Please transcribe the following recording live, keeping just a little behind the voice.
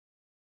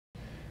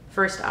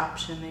First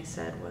option, they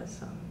said, was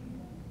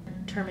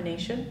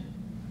termination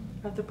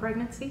of the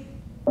pregnancy.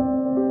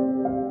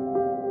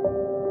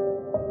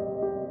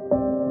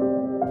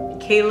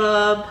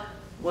 Caleb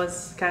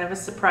was kind of a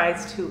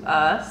surprise to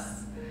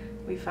us.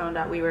 We found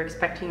out we were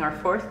expecting our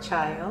 4th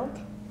child.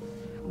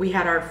 We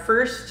had our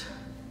first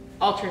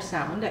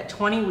ultrasound at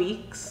 20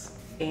 weeks,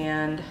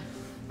 and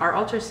our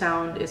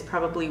ultrasound is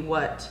probably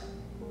what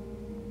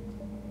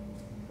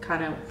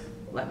kind of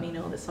let me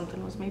know that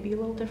something was maybe a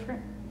little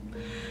different.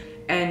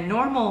 And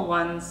normal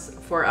ones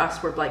for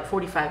us were like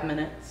 45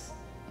 minutes.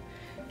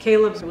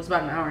 Caleb's was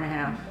about an hour and a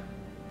half.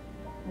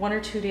 1 or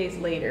 2 days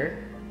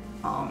later,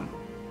 I'll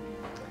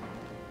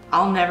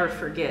never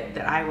forget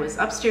that I was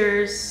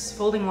upstairs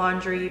folding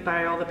laundry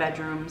by all the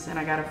bedrooms, and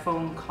I got a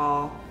phone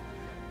call,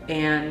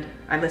 and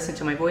I listened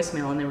to my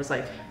voicemail, and there was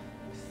like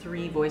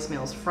 3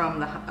 voicemails from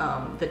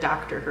the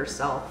doctor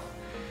herself.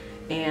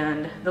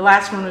 And the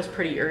last one was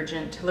pretty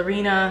urgent.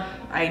 Lorena,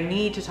 I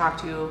need to talk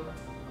to you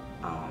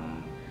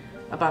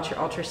about your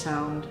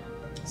ultrasound.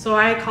 So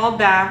I called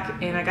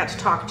back and I got to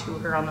talk to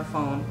her on the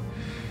phone.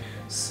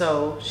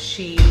 So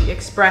she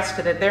expressed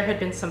that there had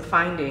been some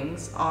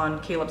findings on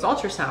Caleb's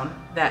ultrasound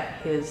that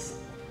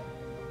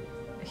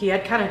he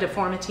had kind of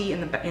deformity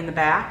in the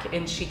back,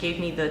 and she gave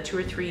me the 2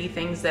 or 3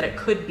 things that it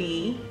could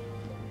be.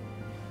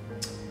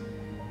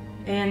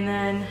 And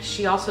then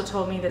she also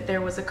told me that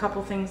there was a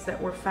couple things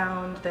that were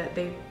found that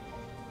they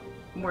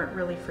weren't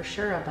really for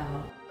sure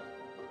about.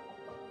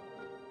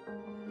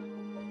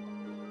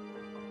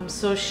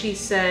 So she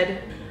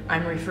said,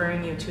 I'm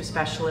referring you to a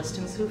specialist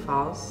in Sioux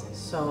Falls.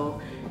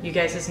 So you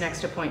guys'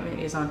 next appointment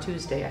is on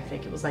Tuesday. I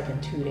think it was like in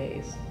 2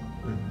 days.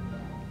 Mm-hmm.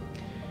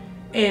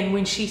 And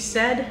when she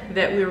said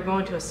that we were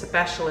going to a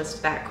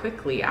specialist that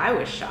quickly, I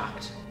was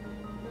shocked.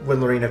 When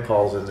Lorena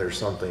calls and there's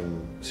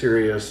something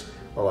serious,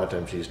 a lot of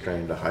times she's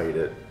trying to hide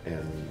it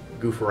and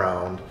goof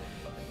around,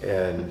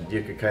 and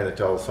you could kind of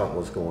tell something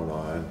was going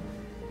on.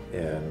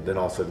 And then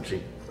all of a sudden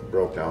she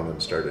broke down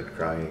and started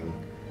crying,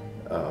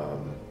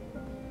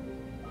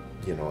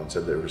 and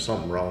said there was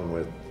something wrong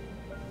with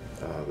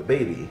the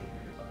baby.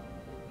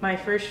 My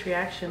first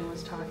reaction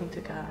was talking to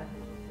God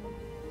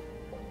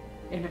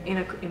in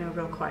a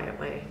real quiet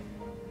way,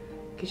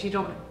 because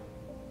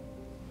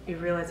you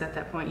realize at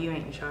that point you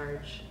ain't in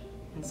charge,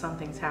 and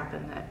something's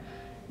happened that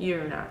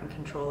you're not in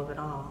control of at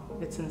all.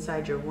 It's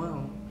inside your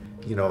womb.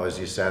 As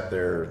you sat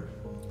there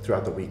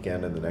throughout the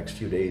weekend and the next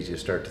few days, you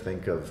start to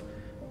think of,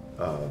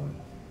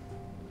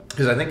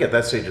 because I think at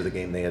that stage of the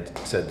game they had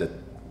said that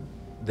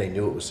they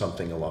knew it was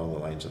something along the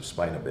lines of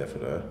spina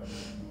bifida.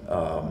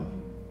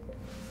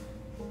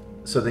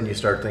 So then you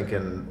start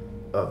thinking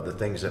of the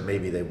things that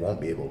maybe they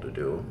won't be able to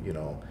do.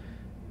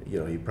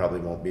 You probably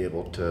won't be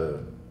able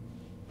to,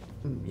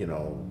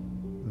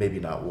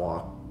 maybe not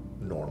walk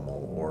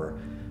normal, or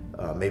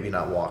maybe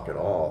not walk at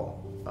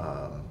all.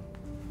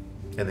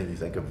 And then you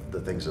think of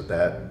the things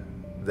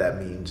that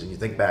means, and you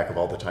think back of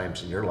all the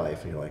times in your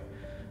life, and you're like,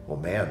 well,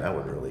 man, that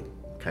would really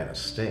kind of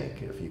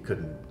stink if you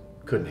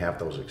couldn't have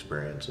those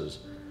experiences.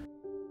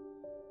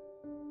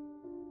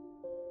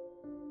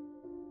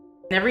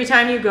 Every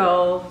time you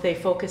go, they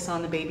focus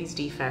on the baby's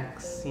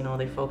defects.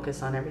 They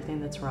focus on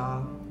everything that's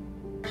wrong.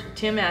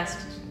 Tim asked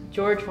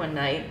George one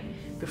night,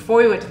 before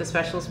we went to the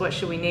specialist, what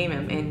should we name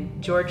him?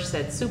 And George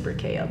said, Super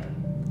Caleb.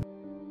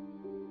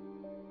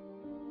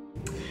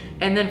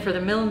 And then for the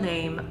middle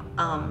name,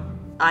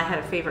 I had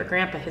a favorite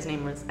grandpa, his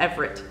name was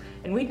Everett.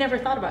 And we'd never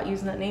thought about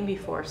using that name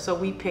before, so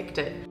we picked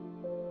it.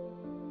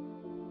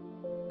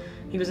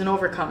 He was an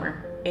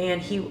overcomer,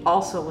 and he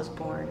also was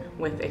born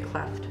with a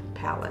cleft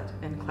palate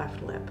and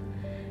cleft lip.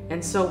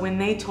 And so when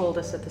they told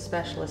us at the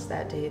specialist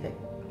that day that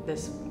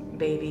this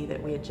baby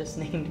that we had just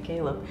named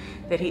Caleb,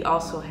 that he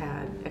also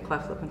had a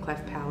cleft lip and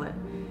cleft palate,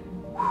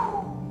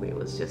 it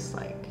was just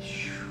like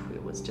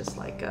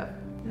a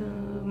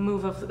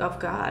move of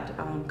God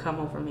come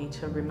over me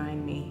to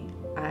remind me,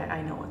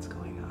 I know what's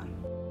going on.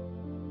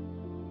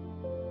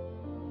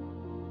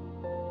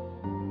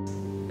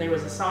 There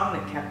was a song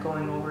that kept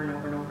going over and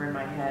over and over in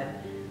my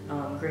head,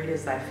 Great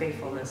is Thy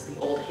Faithfulness, the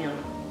old hymn.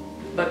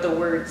 But the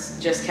words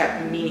just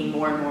kept meaning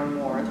more and more and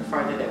more the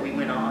farther that we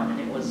went on,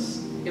 and it was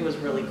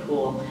really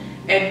cool.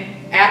 And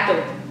at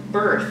the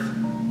birth,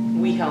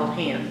 we held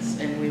hands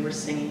and we were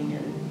singing,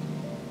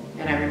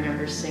 and I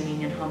remember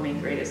singing and humming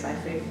Great is Thy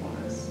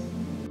Faithfulness.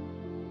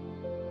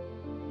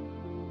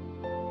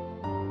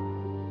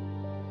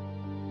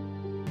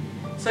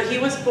 So he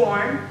was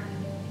born,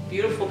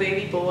 beautiful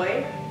baby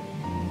boy,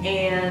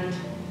 and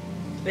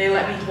they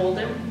let me hold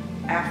him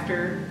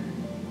after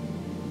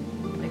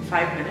like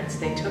 5 minutes.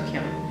 They took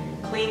him,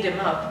 cleaned him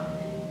up,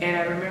 and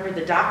I remember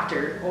the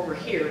doctor over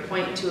here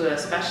pointing to a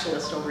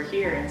specialist over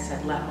here and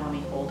said, let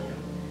mommy hold him.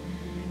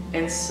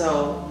 And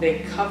so they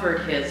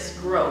covered his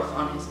growth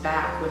on his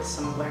back with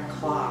some wet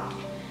cloth,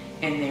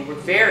 and they were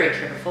very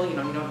careful. You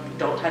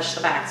don't touch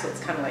the back, so it's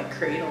kind of like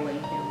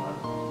cradling him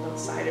on the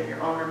side of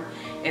your arm.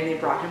 And they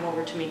brought him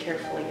over to me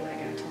carefully, and I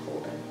got to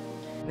hold him.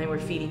 And they were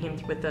feeding him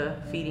with the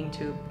feeding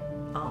tube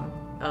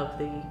of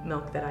the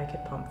milk that I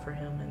could pump for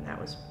him, and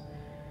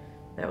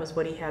that That was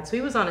what he had. So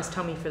he was on his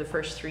tummy for the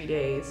first 3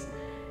 days.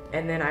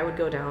 And then I would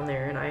go down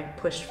there and I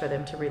pushed for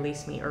them to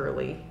release me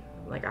early.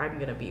 Like, I'm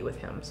gonna be with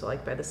him. So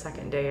like by the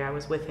second day I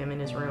was with him in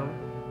his room.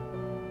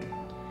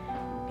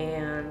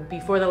 And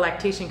before the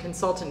lactation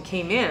consultant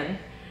came in,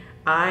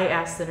 I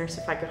asked the nurse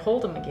if I could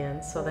hold him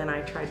again. So then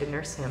I tried to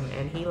nurse him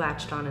and he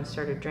latched on and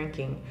started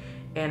drinking.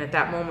 And at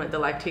that moment, the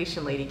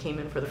lactation lady came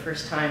in for the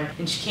first time,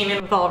 and she came in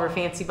with all of her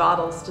fancy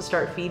bottles to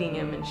start feeding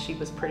him, and she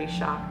was pretty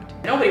shocked.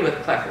 Nobody with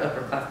cleft lip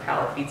or cleft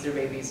palate feeds their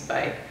babies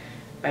by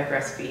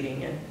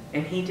breastfeeding,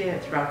 and he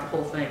did throughout the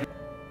whole thing.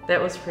 That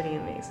was pretty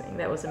amazing.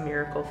 That was a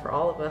miracle for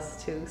all of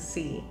us to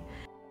see.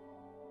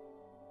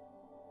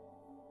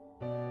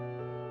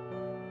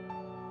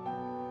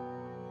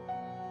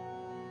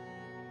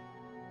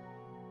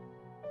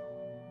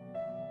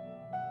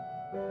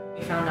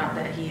 We found out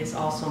that he is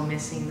also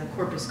missing the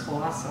corpus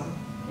callosum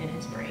in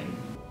his brain.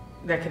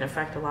 That can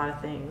affect a lot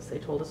of things. They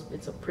told us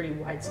it's a pretty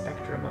wide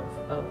spectrum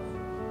of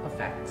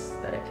effects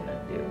that it can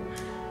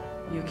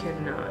do.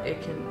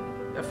 It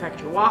can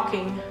affect your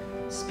walking,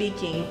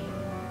 speaking,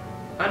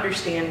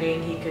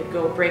 understanding. He could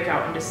break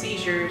out into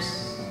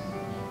seizures,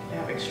 he could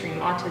have extreme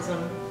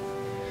autism,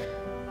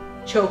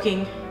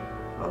 choking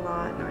a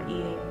lot, not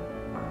eating.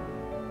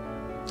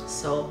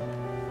 So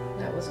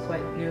that was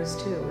quite news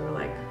too. We were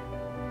like,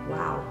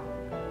 wow.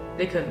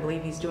 They couldn't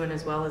believe he's doing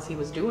as well as he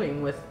was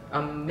doing with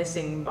a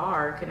missing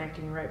bar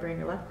connecting your right brain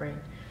to your left brain.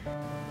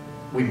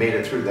 We made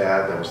it through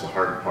that. That was the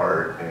hard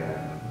part,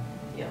 and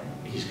yeah,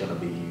 he's going to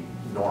be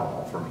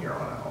normal from here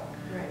on out.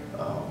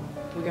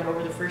 Right. We got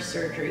over the first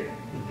surgery.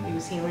 Mm-hmm. He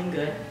was healing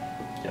good.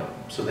 Yeah.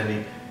 So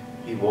then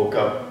he woke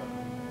up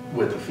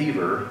with a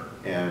fever,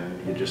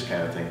 and you just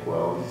kind of think,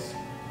 well,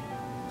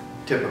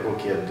 typical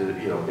kid,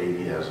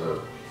 baby has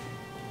a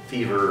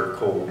fever,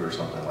 cold, or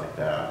something like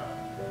that.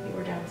 We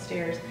were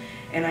downstairs,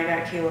 and I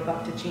got Caleb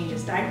up to change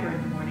his diaper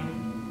in the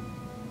morning,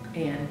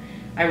 and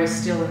I was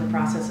still in the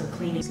process of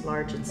cleaning this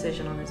large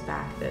incision on his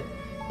back that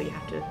we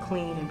have to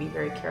clean and be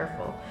very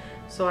careful.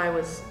 So I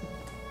was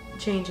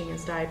changing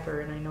his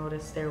diaper, and I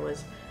noticed there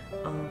was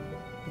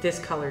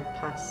discolored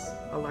pus,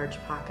 a large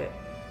pocket,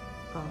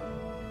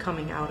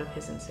 coming out of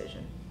his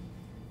incision,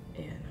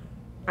 and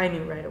I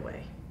knew right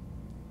away,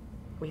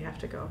 we have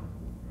to go.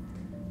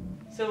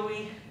 So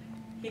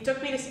he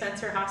took me to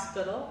Spencer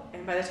Hospital,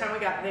 and by the time we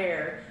got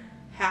there,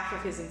 half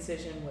of his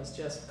incision was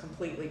just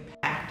completely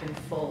packed and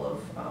full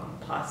of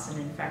pus and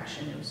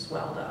infection. It was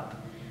swelled up,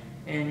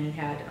 and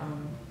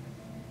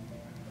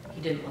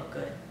he didn't look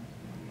good.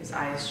 His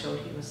eyes showed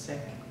he was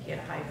sick. He had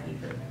a high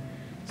fever.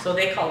 So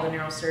they called the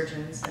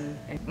neurosurgeons,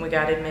 and we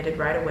got admitted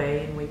right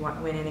away, and we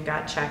went in and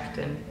got checked,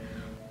 and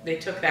they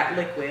took that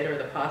liquid, or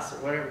the pus, or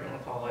whatever you want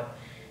to call it,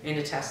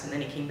 into test, and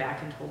then he came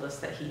back and told us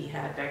that he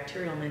had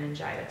bacterial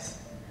meningitis.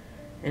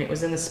 And it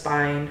was in the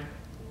spine,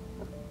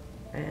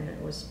 and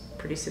it was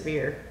pretty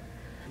severe.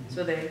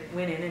 So they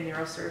went in, and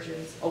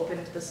neurosurgeons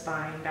opened the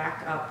spine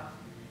back up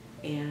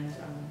and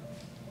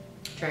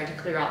tried to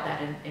clear out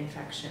that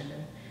infection.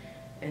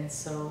 And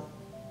so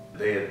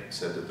they had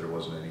said that there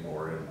wasn't any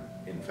more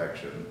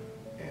infection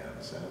and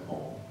sent him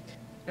home.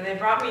 And they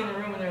brought me in the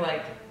room, and they're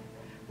like,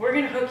 we're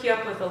going to hook you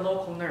up with a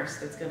local nurse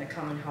that's going to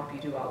come and help you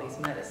do all these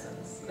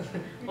medicines.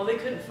 Well, they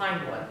couldn't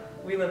find one.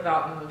 We live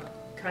out in the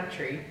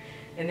country,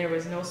 and there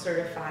was no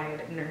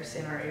certified nurse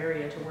in our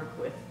area to work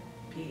with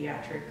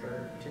pediatric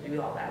or to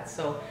do all that.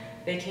 So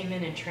they came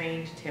in and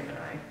trained Tim and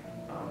I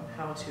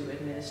how to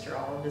administer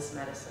all of this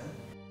medicine.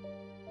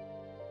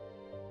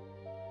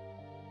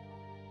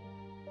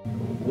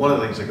 One of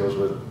the things that goes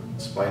with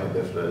spina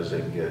bifida is they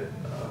can get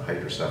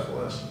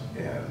hydrocephalus,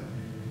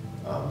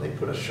 and they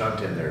put a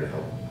shunt in there to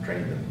help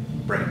drain the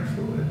brain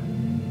fluid.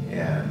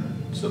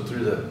 And so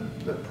through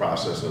the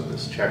process of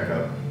this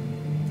checkup,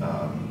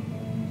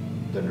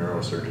 the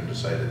neurosurgeon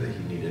decided that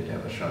he needed to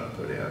have a shunt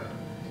put in.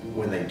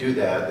 When they do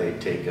that, they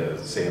take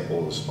a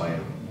sample of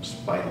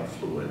spinal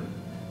fluid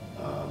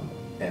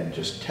and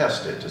just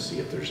test it to see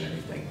if there's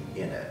anything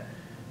in it.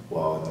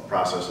 Well, in the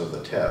process of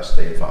the test,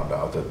 they found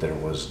out that there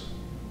was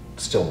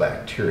still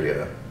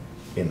bacteria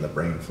in the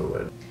brain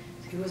fluid.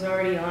 He was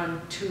already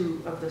on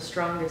 2 of the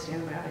strongest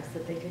antibiotics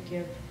that they could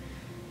give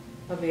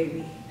a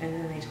baby, and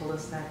then they told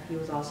us that he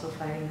was also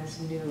fighting this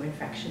new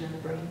infection in the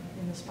brain,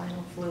 in the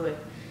spinal fluid,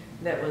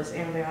 that was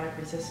antibiotic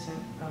resistant,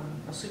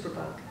 a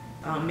superbug.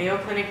 Mayo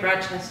Clinic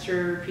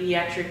Rochester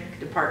Pediatric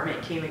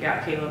Department came and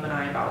got Caleb and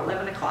I about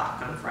 11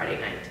 o'clock on Friday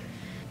night.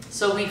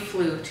 So we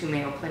flew to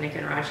Mayo Clinic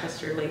in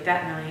Rochester late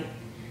that night.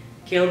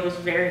 Caleb was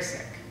very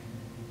sick.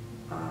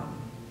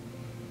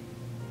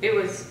 It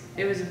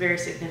was a very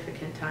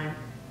significant time.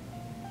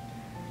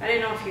 I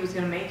didn't know if he was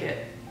going to make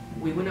it.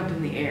 We went up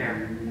in the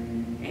air,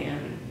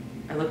 and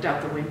I looked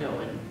out the window,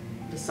 and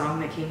the song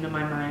that came to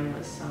my mind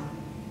was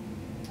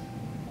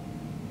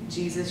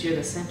Jesus, you're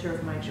the center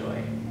of my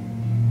joy.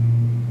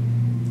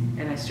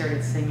 And I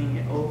started singing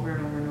it over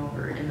and over and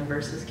over, and the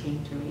verses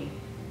came to me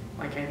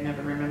like I'd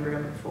never remembered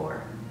them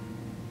before.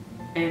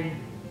 And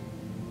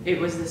it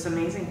was this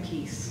amazing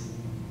peace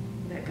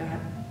that God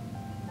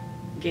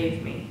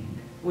gave me.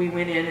 We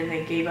went in, and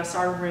they gave us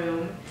our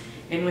room,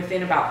 And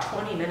within about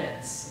 20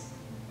 minutes,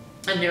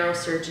 a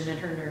neurosurgeon and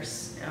her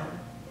nurse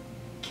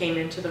came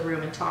into the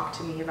room and talked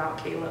to me about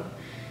Caleb.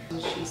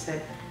 And she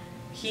said,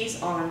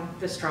 he's on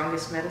the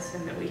strongest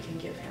medicine that we can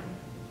give him.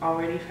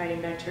 Already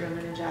fighting bacterial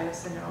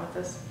meningitis, and now with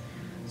this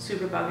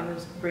superbug in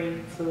his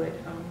brain fluid,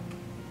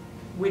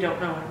 we don't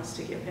know what else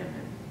to give him.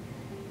 And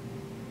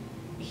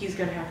he's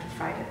gonna have to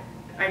fight it.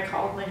 I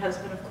called my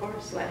husband, of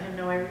course, let him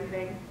know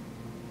everything.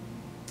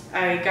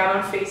 I got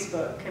on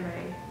Facebook and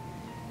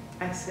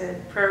I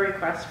said, prayer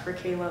request for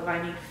Caleb.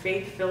 I need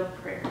faith-filled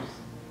prayers.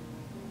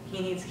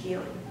 He needs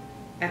healing.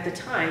 At the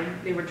time,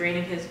 they were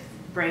draining his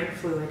brain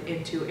fluid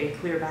into a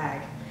clear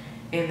bag.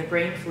 And the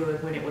brain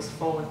fluid, when it was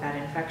full with that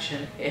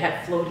infection, it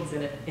had floaties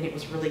in it, and it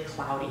was really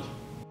cloudy.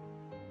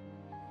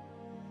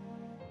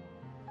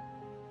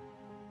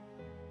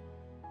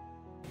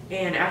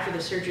 And after the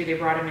surgery, they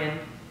brought him in,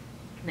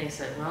 and they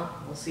said, well,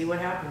 we'll see what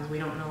happens. We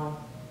don't know.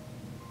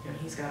 You know,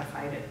 he's got to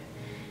fight it.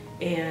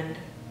 And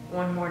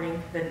one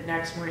morning, the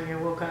next morning, I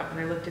woke up and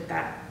I looked at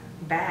that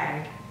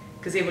bag,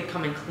 because they would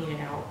come and clean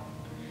it out.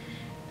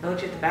 I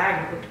looked at the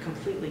bag and it looked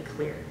completely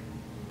clear.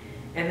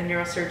 And the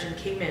neurosurgeon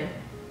came in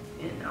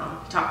and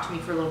talked to me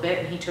for a little bit,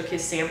 and he took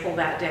his sample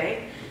that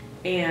day.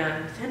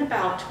 And within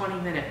about 20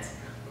 minutes,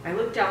 I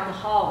looked down the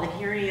hall, and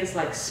here he is,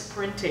 like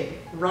sprinting,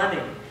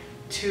 running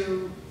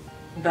to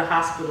the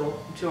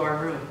hospital, to our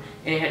room,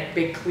 and it had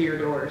big clear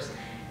doors.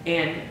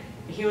 And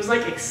he was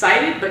like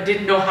excited, but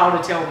didn't know how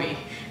to tell me,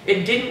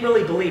 and didn't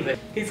really believe it.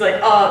 He's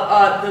like,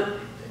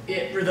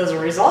 the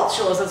results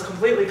show us it's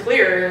completely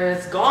clear and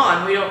it's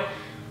gone.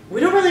 We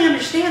don't really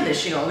understand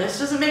this, you know. This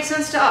doesn't make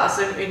sense to us,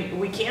 and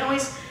we can't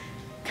always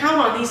count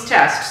on these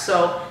tests.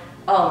 So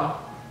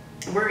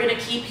we're gonna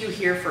keep you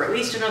here for at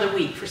least another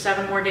week, for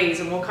 7 more days,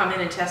 and we'll come in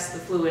and test the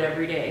fluid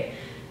every day.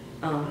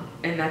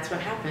 And that's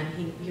what happened.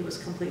 He was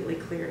completely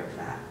cleared of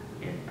that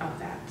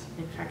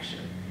infection.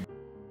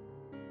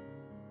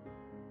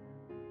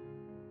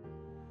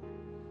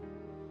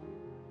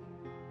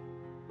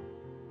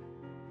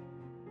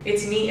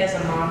 It's neat as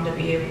a mom to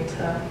be able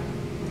to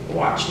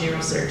watch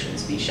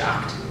neurosurgeons be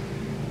shocked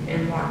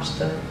and watch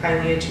the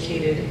highly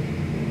educated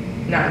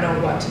not know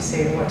what to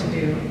say or what to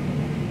do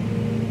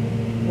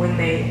when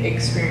they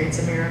experience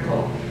a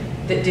miracle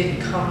that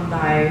didn't come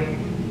by,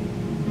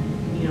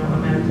 you know, a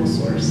medical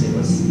source. It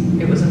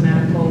was a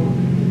medical,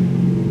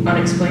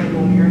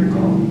 unexplainable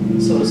miracle,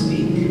 so to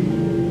speak,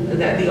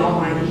 that the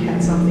Almighty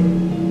had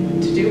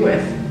something to do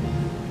with.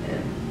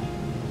 And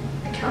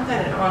I count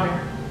that an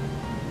honor,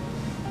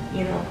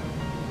 you know.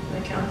 I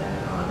count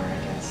that an honor,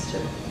 I guess, to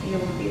be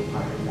able to be a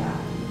part of that.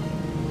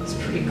 It's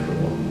pretty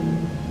cool.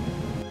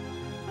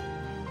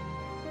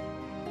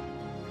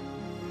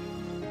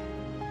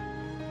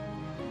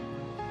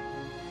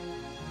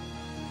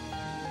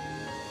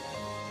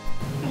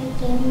 I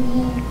gave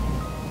him